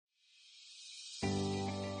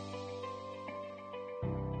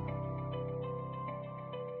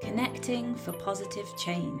Connecting for positive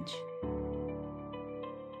change.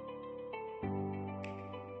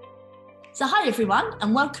 So hi everyone,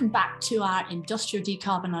 and welcome back to our Industrial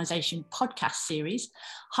Decarbonisation podcast series,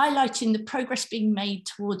 highlighting the progress being made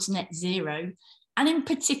towards net zero, and in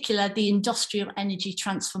particular the Industrial Energy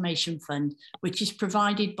Transformation Fund, which is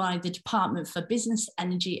provided by the Department for Business,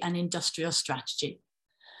 Energy and Industrial Strategy.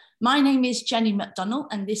 My name is Jenny McDonnell,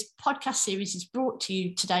 and this podcast series is brought to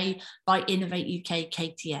you today by Innovate UK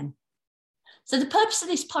KTN. So the purpose of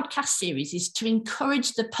this podcast series is to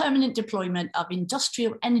encourage the permanent deployment of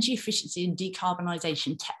industrial energy efficiency and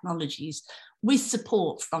decarbonisation technologies with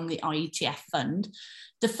support from the IETF fund.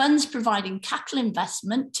 The fund's providing capital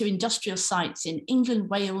investment to industrial sites in England,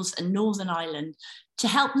 Wales and Northern Ireland to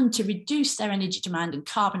help them to reduce their energy demand and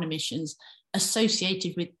carbon emissions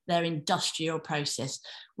associated with their industrial process,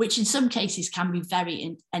 which in some cases can be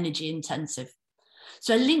very energy intensive.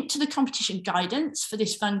 So a link to the competition guidance for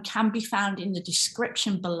this fund can be found in the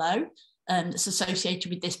description below that's associated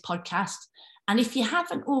with this podcast. And if you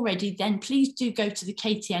haven't already, then please do go to the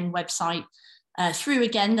KTN website through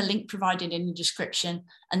again the link provided in the description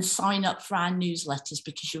and sign up for our newsletters,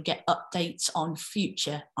 because you'll get updates on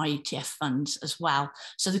future IETF funds as well.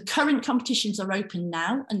 So the current competitions are open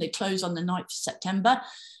now and they close on the 9th of September,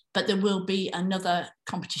 but there will be another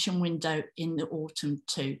competition window in the autumn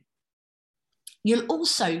too. You'll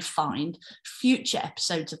also find future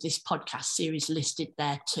episodes of this podcast series listed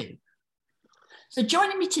there too. So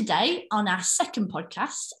joining me today on our second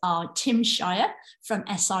podcast are Tim Shire from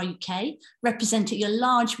SRUK, representing a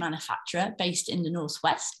large manufacturer based in the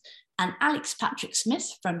Northwest, and Alex Patrick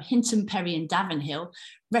Smith from Hinton Perry and Davenhill,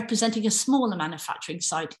 representing a smaller manufacturing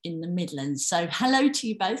site in the Midlands. So hello to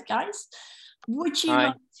you both, guys. Would you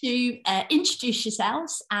like to introduce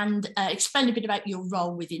yourselves and explain a bit about your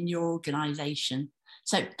role within your organisation?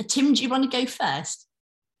 So Tim, do you want to go first?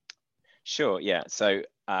 Sure, yeah. So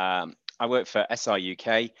I work for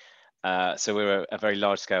SRUK. So we're a very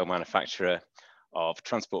large scale manufacturer of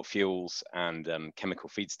transport fuels and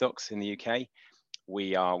chemical feedstocks in the UK.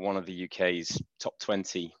 We are one of the UK's top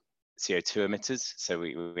 20 CO2 emitters. So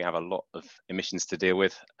we have a lot of emissions to deal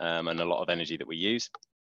with and a lot of energy that we use.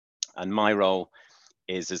 And my role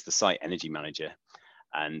is as the site energy manager.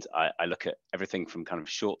 And I look at everything from kind of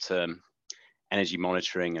short-term energy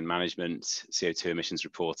monitoring and management, CO2 emissions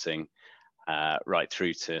reporting, right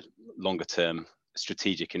through to longer-term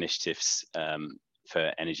strategic initiatives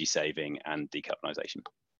for energy saving and decarbonisation.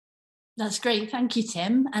 That's great. Thank you,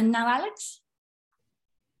 Tim. And now, Alex?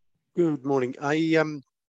 Good morning. I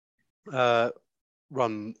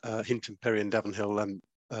run Hinton Perry and Davenhill and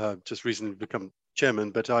just recently become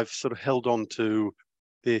chairman, but I've sort of held on to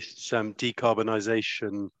this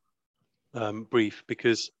decarbonisation brief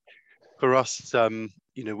because for us,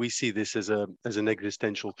 we see this as an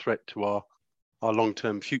existential threat to our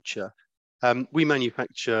long-term future. We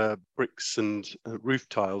manufacture bricks and roof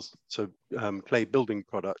tiles, so clay building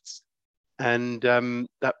products, and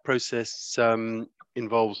that process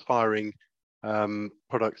involves firing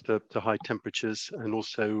products to high temperatures and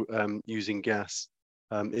also using gas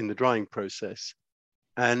in the drying process.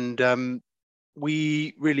 And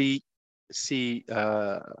we really see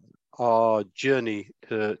our journey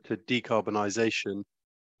to decarbonisation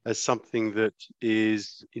as something that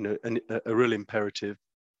is, a real imperative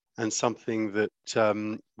and something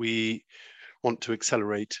that we want to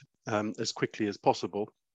accelerate as quickly as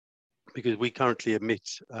possible, because we currently emit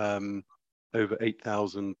over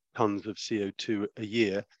 8,000 tonnes of CO2 a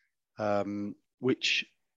year, which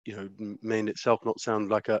may in itself not sound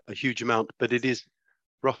like a huge amount, but it is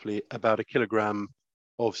roughly about a kilogram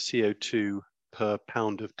of CO2 per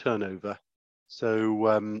pound of turnover.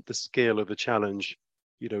 So the scale of the challenge,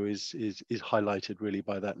 is highlighted really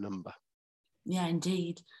by that number. Yeah,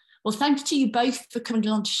 indeed. Well, thanks to you both for coming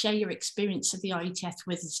along to share your experience of the IETF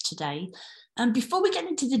with us today. And before we get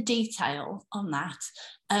into the detail on that,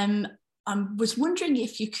 I was wondering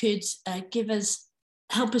if you could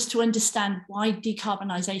help us to understand why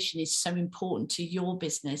decarbonisation is so important to your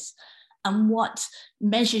business and what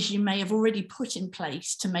measures you may have already put in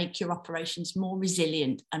place to make your operations more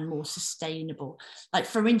resilient and more sustainable. Like,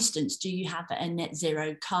 for instance, do you have a net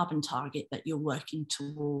zero carbon target that you're working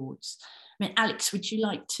towards? I mean, Alex, would you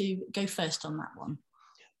like to go first on that one?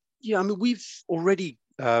 Yeah, I mean, we've already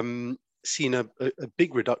seen a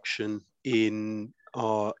big reduction in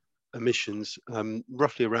our emissions,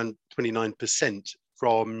 roughly around 29%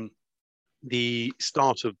 from the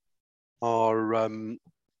start of our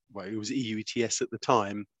it was EU ETS at the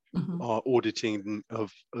time, our auditing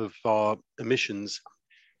of our emissions.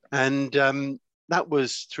 And that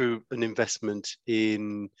was through an investment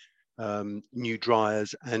in new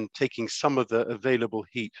dryers and taking some of the available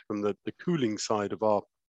heat from the cooling side of our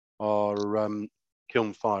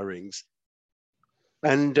kiln firings.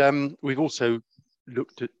 And we've also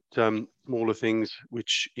looked at smaller things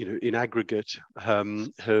which, in aggregate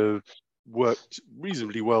have worked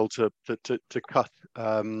reasonably well to cut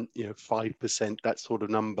 5%, that sort of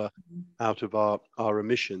number, out of our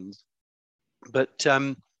emissions. But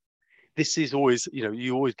this is always,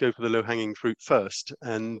 you always go for the low-hanging fruit first,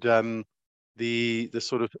 and the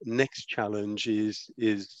sort of next challenge is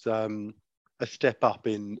a step up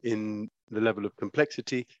in the level of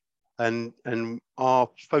complexity, and our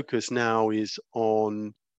focus now is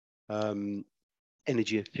on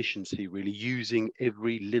energy efficiency, really using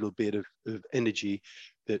every little bit of energy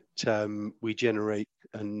that we generate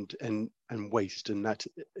and waste, and that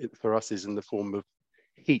for us is in the form of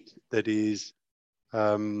heat that is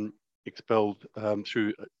expelled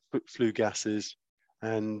through flue gases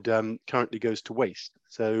and currently goes to waste.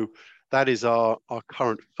 So that is our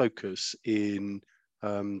current focus in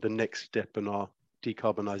the next step in our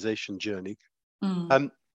decarbonisation journey.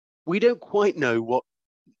 We don't quite know what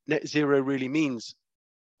net zero really means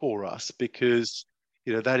for us, because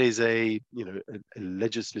that is a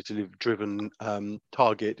legislative driven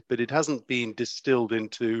target, but it hasn't been distilled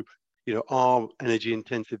into our energy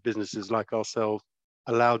intensive businesses like ourselves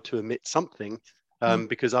allowed to emit something,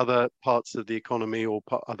 because other parts of the economy or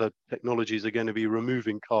other technologies are going to be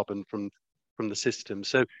removing carbon from the system.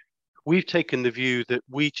 So we've taken the view that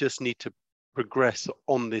we just need to progress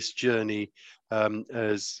on this journey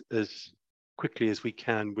as quickly as we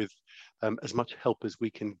can, with as much help as we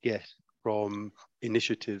can get from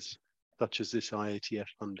initiatives such as this IATF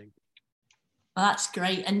funding. Well, that's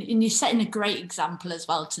great. And you're setting a great example as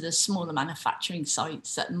well to the smaller manufacturing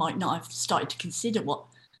sites that might not have started to consider what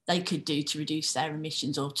they could do to reduce their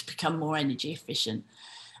emissions or to become more energy efficient.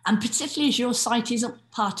 And particularly as your site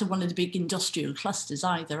isn't part of one of the big industrial clusters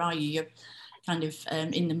either, are you? You're kind of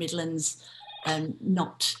in the Midlands,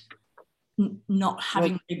 not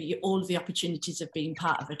having maybe all of the opportunities of being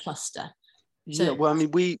part of a cluster. So, yeah, well, I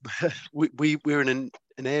mean, we're in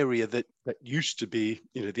an area that used to be,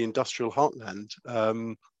 the industrial heartland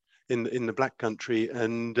in the Black Country,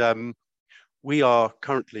 and we are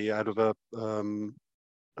currently out of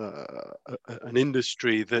an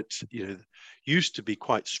industry that used to be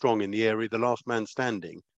quite strong in the area, the last man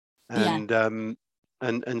standing, and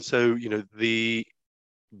so the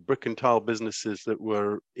brick and tile businesses that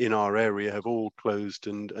were in our area have all closed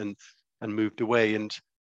and moved away, and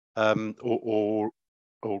or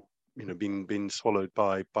been swallowed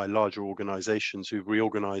by larger organizations who've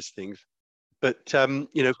reorganized things. But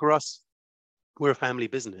for us, we're a family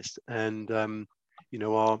business, and our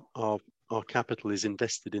capital is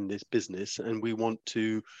invested in this business, and we want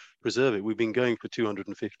to preserve it. We've been going for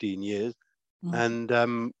 215 years,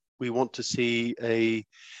 and we want to see a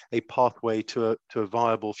pathway to a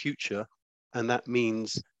viable future, and that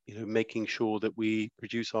means making sure that we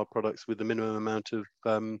produce our products with the minimum amount of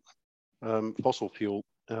fossil fuel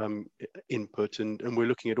input, and we're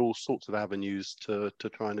looking at all sorts of avenues to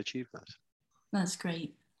try and achieve that. That's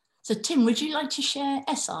great. So Tim, would you like to share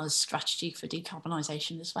SR's strategy for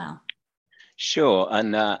decarbonisation as well? Sure,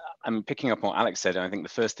 and I'm picking up on what Alex said, and I think the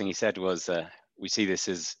first thing he said was we see this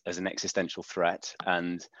as an existential threat,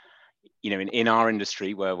 and in our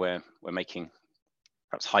industry where we're making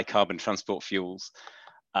perhaps high carbon transport fuels,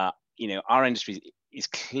 our industry is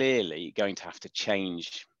clearly going to have to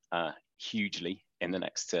change hugely in the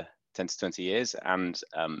next 10 to 20 years, and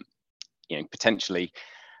potentially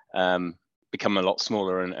become a lot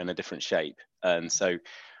smaller and a different shape. And so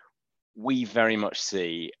we very much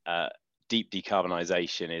see deep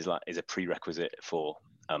decarbonisation is a prerequisite for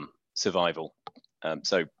survival.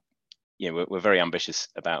 So we're very ambitious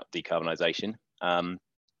about decarbonisation.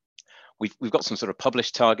 We've got some sort of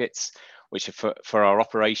published targets, which are for our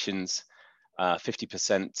operations,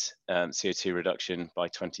 50% CO2 reduction by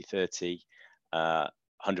 2030,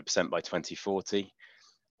 100% by 2040.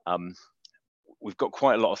 We've got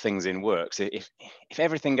quite a lot of things in works. If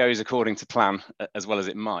everything goes according to plan, as well as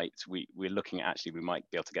it might, we're looking at we might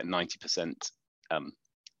be able to get 90%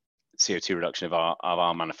 CO2 reduction of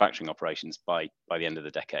our manufacturing operations by the end of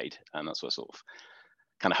the decade, and that's what we're sort of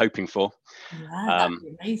kind of hoping for. Yeah, that'd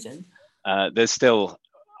be amazing. There's still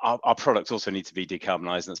our products also need to be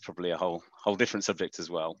decarbonised, and that's probably a whole different subject as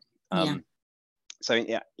well. So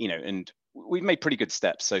yeah, and we've made pretty good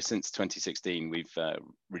steps. So since 2016, we've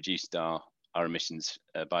reduced our emissions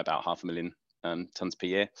by about 500,000 tonnes per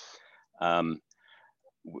year,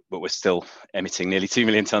 but we're still emitting nearly 2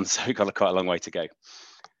 million tonnes, so we've got quite a long way to go.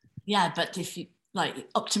 Yeah, but like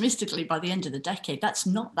optimistically by the end of the decade. That's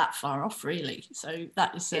not that far off, really. So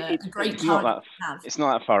that is a great target to have. It's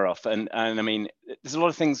not that far off, and I mean, there's a lot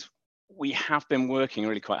of things we have been working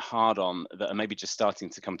really quite hard on that are maybe just starting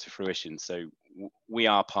to come to fruition. So we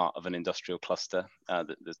are part of an industrial cluster,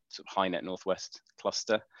 the sort of HyNet Northwest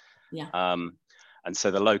cluster. Yeah. And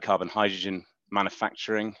so the low carbon hydrogen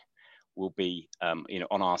manufacturing will be,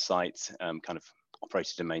 on our site, kind of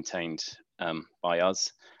operated and maintained by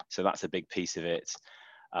us. So that's a big piece of it.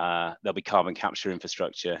 There'll be carbon capture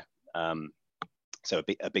infrastructure. So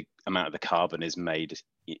a big amount of the carbon is made,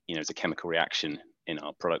 as a chemical reaction in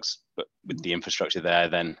our products, but with the infrastructure there,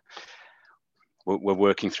 then we're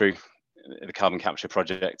working through the carbon capture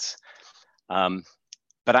projects.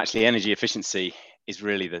 But actually energy efficiency is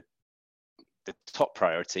really the top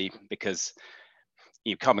priority, because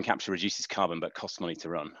carbon capture reduces carbon but costs money to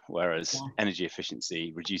run, whereas energy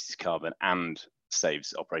efficiency reduces carbon and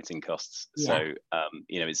saves operating costs. So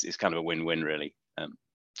it's kind of a win-win, really.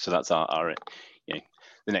 So that's our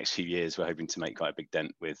the next few years we're hoping to make quite a big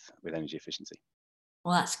dent with energy efficiency.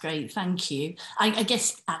 Well, that's great. Thank you. I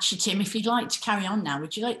guess, actually, Tim, if you'd like to carry on now,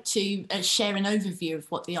 would you like to share an overview of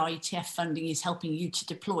what the IETF funding is helping you to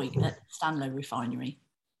deploy at Stanlow Refinery?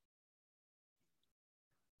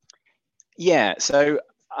 Yeah, so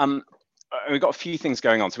we've got a few things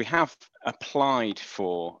going on. So we have applied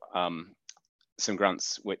for some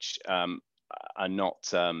grants which are not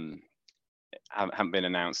haven't been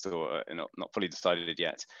announced or not fully decided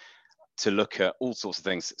yet, to look at all sorts of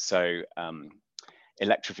things. So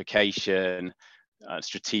electrification,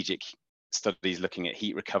 strategic studies looking at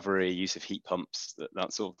heat recovery, use of heat pumps,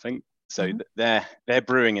 that sort of thing. So they're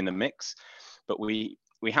brewing in the mix, but we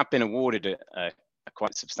have been awarded a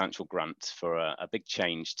quite substantial grant for a big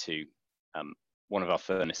change to one of our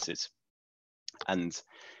furnaces. And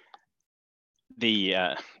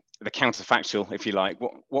the counterfactual, if you like,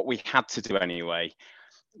 what we had to do anyway,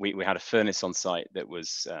 we had a furnace on site that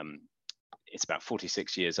was it's about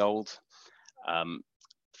 46 years old.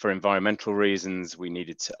 For environmental reasons, we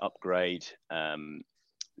needed to upgrade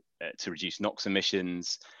to reduce NOx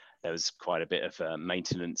emissions. There was quite a bit of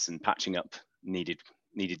maintenance and patching up needed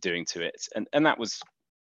doing to it, and that was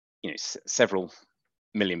several £1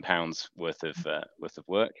 million worth of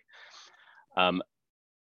work.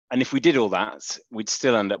 And if we did all that, we'd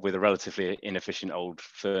still end up with a relatively inefficient old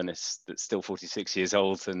furnace that's still 46 years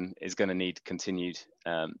old and is going to need continued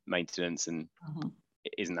maintenance and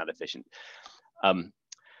isn't that efficient.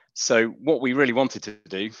 So what we really wanted to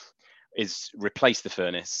do is replace the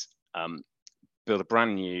furnace, build a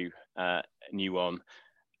brand new one.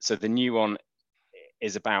 So the new one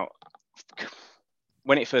is about,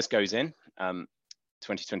 when it first goes in,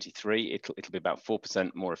 2023, it'll be about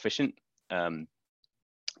 4% more efficient,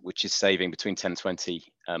 which is saving between 10 and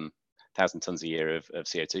 20,000 tons a year of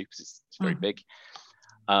CO2, because it's very big.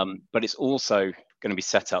 But it's also going to be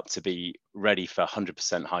set up to be ready for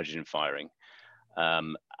 100% hydrogen firing.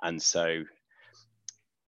 And so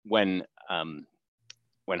when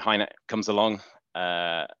HyNet comes along,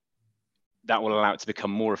 that will allow it to become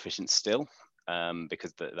more efficient still,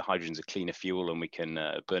 because the hydrogen's a cleaner fuel and we can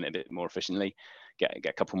burn it a bit more efficiently, get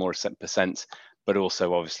a couple more %, but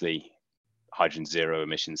also obviously hydrogen zero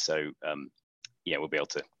emissions. So we'll be able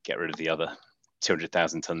to get rid of the other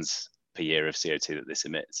 200,000 tons per year of CO2 that this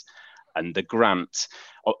emits. And the grant,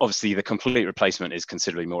 obviously the complete replacement is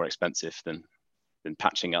considerably more expensive than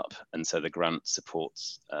patching up, and so the grant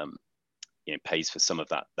supports pays for some of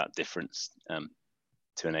that difference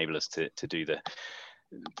to enable us to do the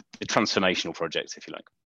transformational project, if you like.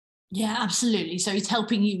 Yeah, absolutely. So it's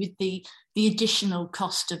helping you with the additional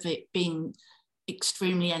cost of it being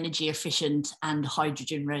extremely energy efficient and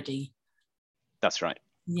hydrogen ready. That's right.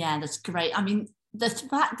 Yeah, that's great. I mean, the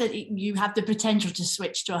fact that you have the potential to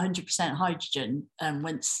switch to 100% hydrogen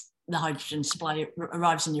once the hydrogen supply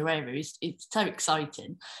arrives in your area it's so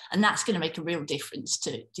exciting, and that's going to make a real difference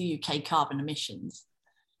to UK carbon emissions,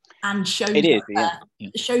 and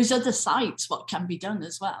shows other sites what can be done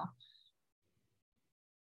as well.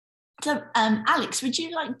 So Alex, would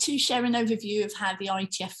you like to share an overview of how the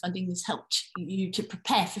IETF funding has helped you to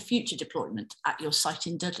prepare for future deployment at your site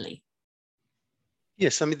in Dudley?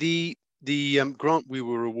 Yes, I mean the grant we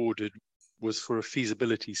were awarded was for a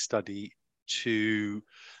feasibility study to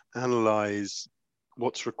analyze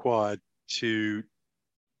what's required to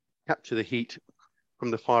capture the heat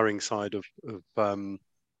from the firing side of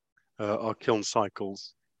our kiln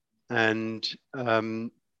cycles and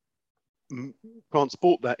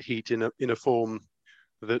transport that heat in a form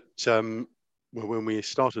that when we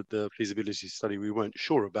started the feasibility study we weren't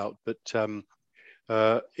sure about, but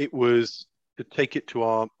it was to take it to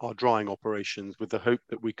our drying operations with the hope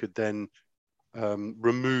that we could then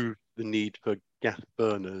remove the need for gas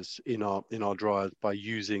burners in our dryers by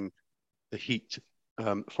using the heat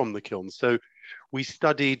from the kiln. So we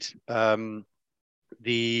studied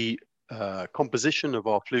the composition of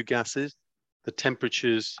our flue gases, the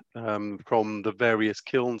temperatures from the various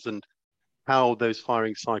kilns, and how those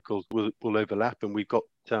firing cycles will overlap. And we've got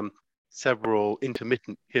several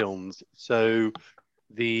intermittent kilns. So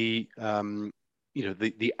the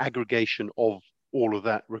the aggregation of all of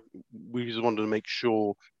that, we just wanted to make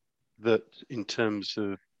sure that in terms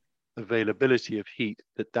of availability of heat,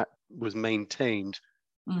 that was maintained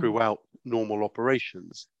throughout normal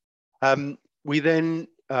operations. We then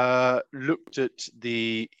looked at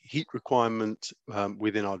the heat requirement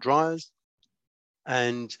within our dryers,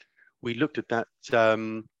 and we looked at that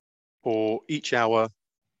for each hour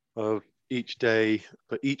of each day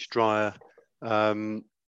for each dryer, 7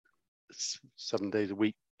 days a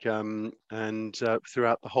week, and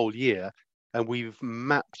throughout the whole year. And we've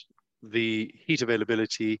mapped the heat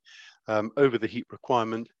availability over the heat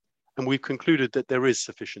requirement, and we've concluded that there is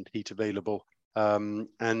sufficient heat available.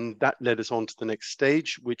 And that led us on to the next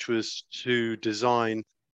stage, which was to design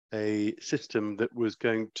a system that was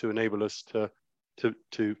going to enable us to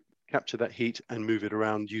capture that heat and move it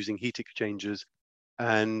around using heat exchangers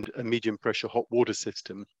and a medium pressure hot water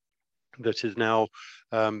system that has now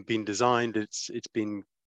been designed. It's been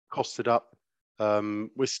costed up.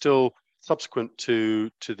 We're still, subsequent to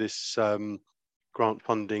this grant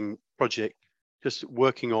funding project, just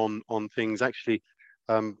working on things, actually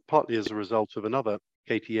partly as a result of another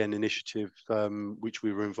KTN initiative which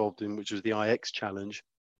we were involved in, which was the IX challenge,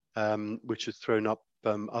 which has thrown up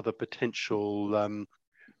other potential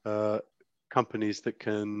companies that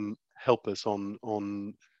can help us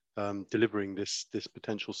on delivering this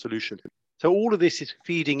potential solution. So all of this is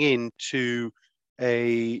feeding into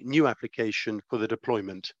a new application for the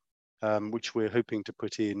deployment, which we're hoping to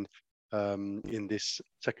put in this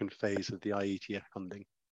second phase of the IETF funding.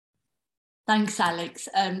 Thanks, Alex.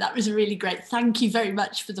 That was really great. Thank you very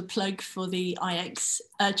much for the plug for the IX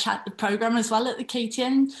chat programme as well at the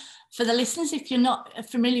KTN. For the listeners, if you're not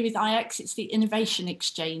familiar with IX, it's the Innovation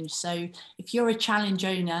Exchange. So if you're a challenge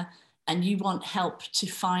owner and you want help to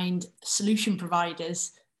find solution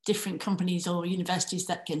providers, different companies or universities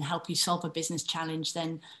that can help you solve a business challenge,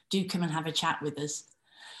 then do come and have a chat with us.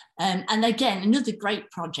 And again, another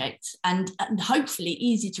great project, and hopefully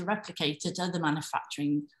easy to replicate at other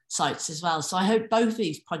manufacturing sites as well. So I hope both of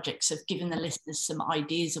these projects have given the listeners some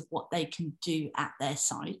ideas of what they can do at their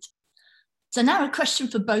site. So now a question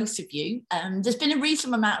for both of you. There's been a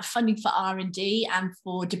reasonable amount of funding for R&D and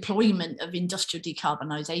for deployment of industrial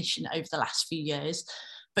decarbonisation over the last few years.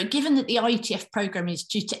 But given that the IETF programme is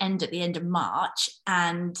due to end at the end of March,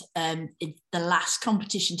 and the last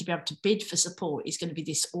competition to be able to bid for support is going to be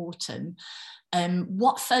this autumn,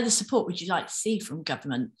 what further support would you like to see from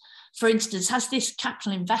government? For instance, has this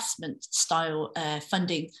capital investment style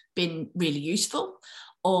funding been really useful?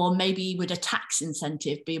 Or maybe would a tax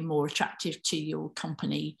incentive be more attractive to your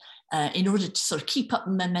company in order to sort of keep up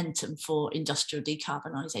momentum for industrial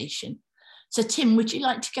decarbonisation? So Tim, would you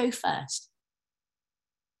like to go first?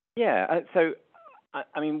 Yeah, so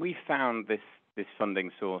I mean, we found this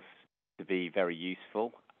funding source to be very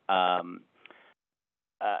useful,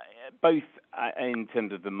 both in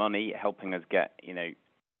terms of the money helping us get,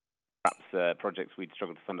 perhaps projects we'd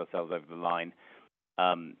struggled to fund ourselves over the line,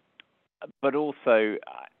 but also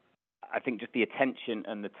I think just the attention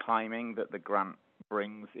and the timing that the grant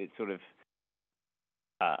brings. It's sort of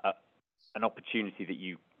an opportunity that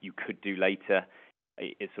you could do later.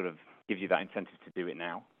 It sort of gives you that incentive to do it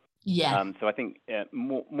now. Yeah. So I think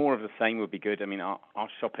more of the same would be good. I mean, our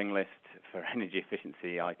shopping list for energy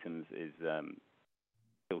efficiency items is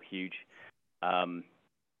still huge. So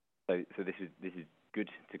this is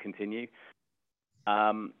good to continue.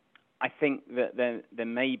 I think that there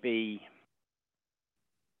may be,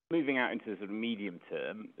 moving out into the sort of medium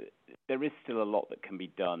term, there is still a lot that can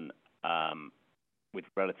be done with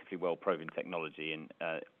relatively well-proven technology, and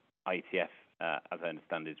IETF, as I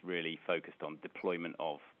understand, is really focused on deployment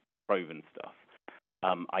of proven stuff.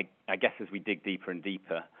 I guess as we dig deeper and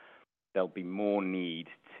deeper, there'll be more need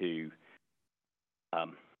to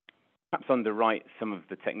perhaps underwrite some of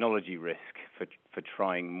the technology risk for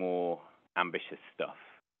trying more ambitious stuff.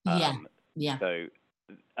 Yeah. So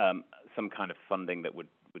some kind of funding that would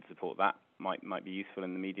support that might be useful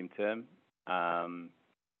in the medium term.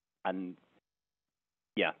 And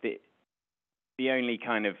yeah, the only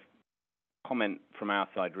kind of comment from our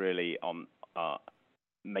side really on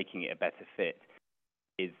making it a better fit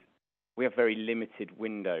is we have very limited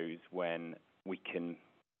windows when we can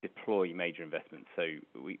deploy major investments. So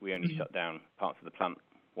we only shut down parts of the plant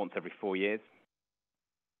once every 4 years.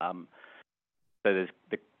 So there's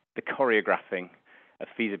the choreographing of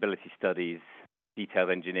feasibility studies, detailed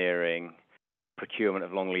engineering, procurement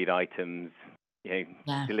of long lead items,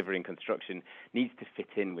 delivery and construction needs to fit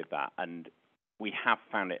in with that. And we have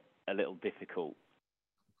found it a little difficult,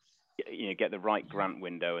 get the right grant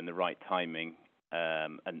window and the right timing,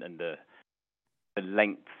 and the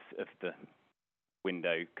lengths of the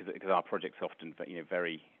window, because our projects often,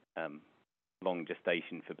 very long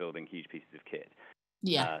gestation for building huge pieces of kit.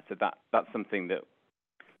 Yeah. So that's something that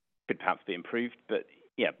could perhaps be improved. But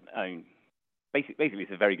basically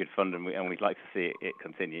it's a very good fund, and we'd like to see it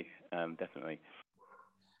continue, definitely.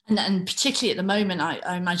 And particularly at the moment,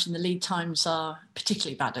 I imagine the lead times are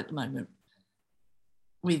particularly bad at the moment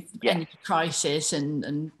with energy crisis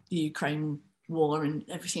and the Ukraine war and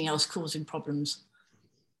everything else causing problems.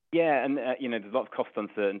 Yeah, and there's a lot of cost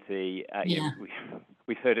uncertainty.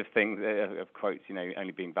 We've heard of things, of quotes,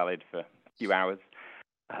 only being valid for a few hours,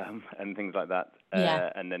 and things like that.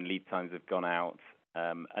 And then lead times have gone out,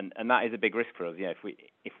 and that is a big risk for us.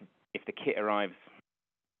 If the kit arrives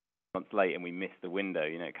months late and we miss the window,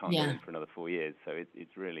 it can't go in for another 4 years. So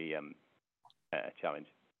it's really a challenge.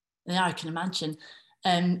 Yeah, I can imagine.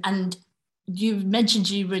 And you mentioned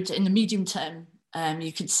you would, in the medium term,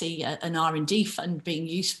 you could see an R&D fund being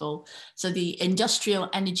useful. So the Industrial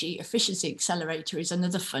Energy Efficiency Accelerator is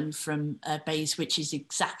another fund from BEIS, which is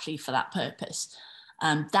exactly for that purpose.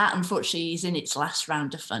 That, unfortunately, is in its last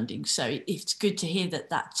round of funding. So it's good to hear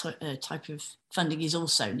that type of funding is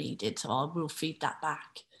also needed. So I will feed that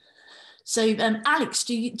back. So, Alex,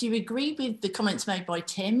 do you agree with the comments made by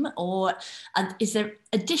Tim, or is there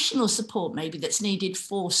additional support maybe that's needed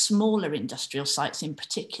for smaller industrial sites in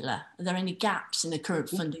particular? Are there any gaps in the current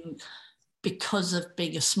funding because of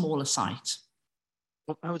being a smaller site?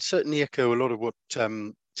 Well, I would certainly echo a lot of what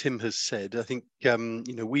Tim has said. I think,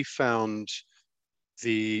 we found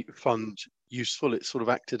the fund useful. It sort of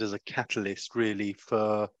acted as a catalyst, really,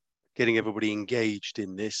 for getting everybody engaged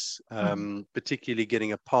in this, particularly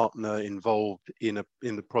getting a partner involved in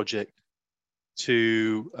the project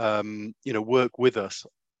to work with us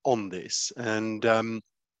on this. And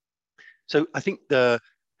so I think the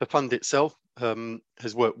fund itself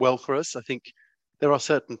has worked well for us. I think there are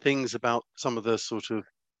certain things about some of the sort of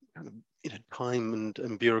time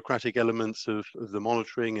and bureaucratic elements of the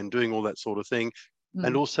monitoring and doing all that sort of thing.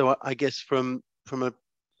 And also, I guess from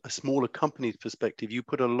a smaller company's perspective, you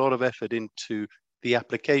put a lot of effort into the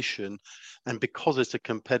application, and because it's a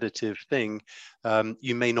competitive thing,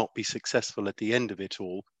 you may not be successful at the end of it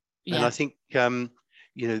all. And I think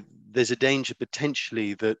there's a danger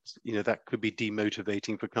potentially that that could be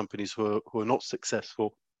demotivating for companies who are not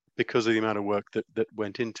successful because of the amount of work that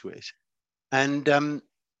went into it. And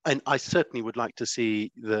I certainly would like to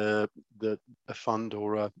see a fund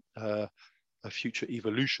or a future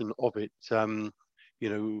evolution of it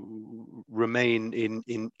remain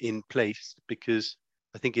in place, because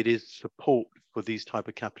I think it is support for these type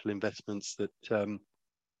of capital investments that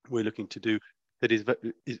we're looking to do that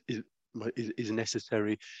is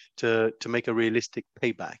necessary to make a realistic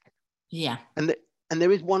payback. Yeah. And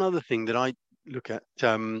there is one other thing that I look at,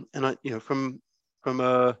 and I from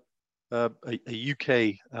a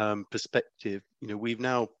UK perspective, we've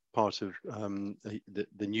now part of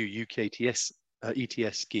the new UK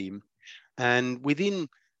ETS scheme. And within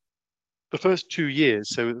the first 2 years,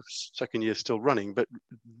 so the second year still running, but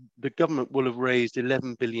the government will have raised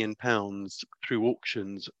 £11 billion through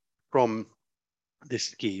auctions from this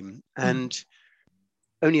scheme. And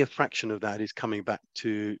only a fraction of that is coming back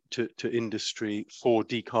to industry for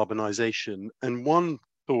decarbonisation. And one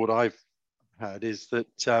thought I've had is that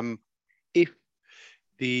if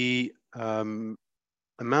the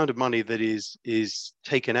amount of money that is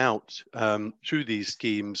taken out through these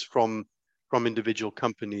schemes from individual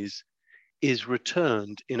companies is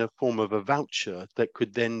returned in a form of a voucher that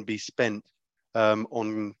could then be spent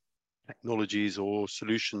on technologies or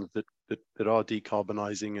solutions that are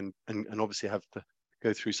decarbonising and obviously have to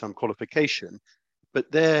go through some qualification.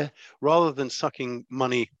 But there, rather than sucking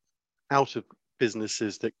money out of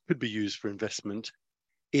businesses that could be used for investment,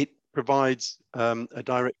 it provides a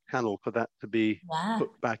direct channel for that to be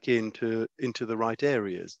put back into the right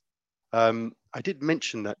areas. I did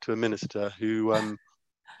mention that to a minister who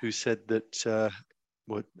said that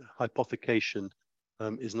hypothecation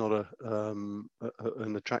is not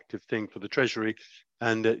an attractive thing for the Treasury,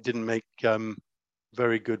 and it didn't make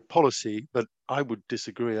very good policy. But I would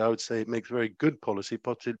disagree. I would say it makes very good policy,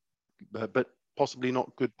 but possibly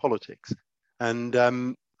not good politics. And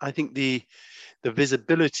I think the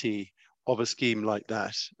visibility of a scheme like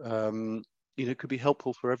that, could be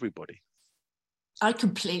helpful for everybody. I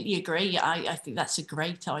completely agree. I think that's a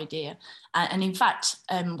great idea. And in fact,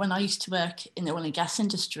 when I used to work in the oil and gas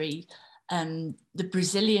industry, the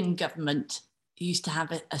Brazilian government used to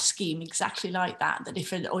have a scheme exactly like that, that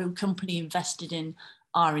if an oil company invested in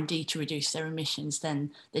R&D to reduce their emissions,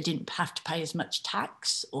 then they didn't have to pay as much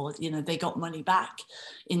tax, or they got money back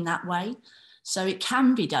in that way. So it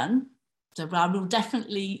can be done. So I will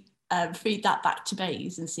definitely feed that back to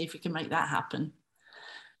Bays and see if we can make that happen.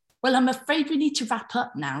 Well, I'm afraid we need to wrap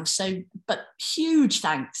up now. But huge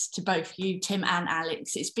thanks to both you, Tim and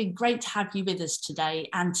Alex. It's been great to have you with us today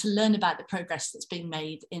and to learn about the progress that's being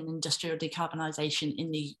made in industrial decarbonisation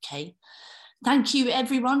in the UK. Thank you,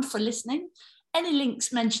 everyone, for listening. Any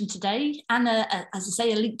links mentioned today, and as I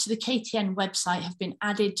say, a link to the KTN website have been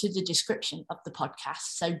added to the description of the podcast.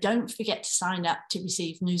 So don't forget to sign up to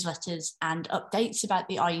receive newsletters and updates about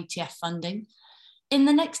the IETF funding. In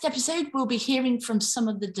the next episode, we'll be hearing from some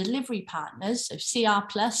of the delivery partners, so CR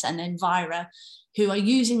Plus and Envira, who are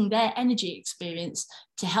using their energy experience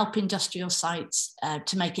to help industrial sites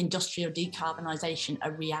to make industrial decarbonisation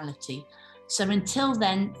a reality. So until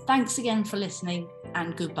then, thanks again for listening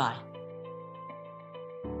and goodbye.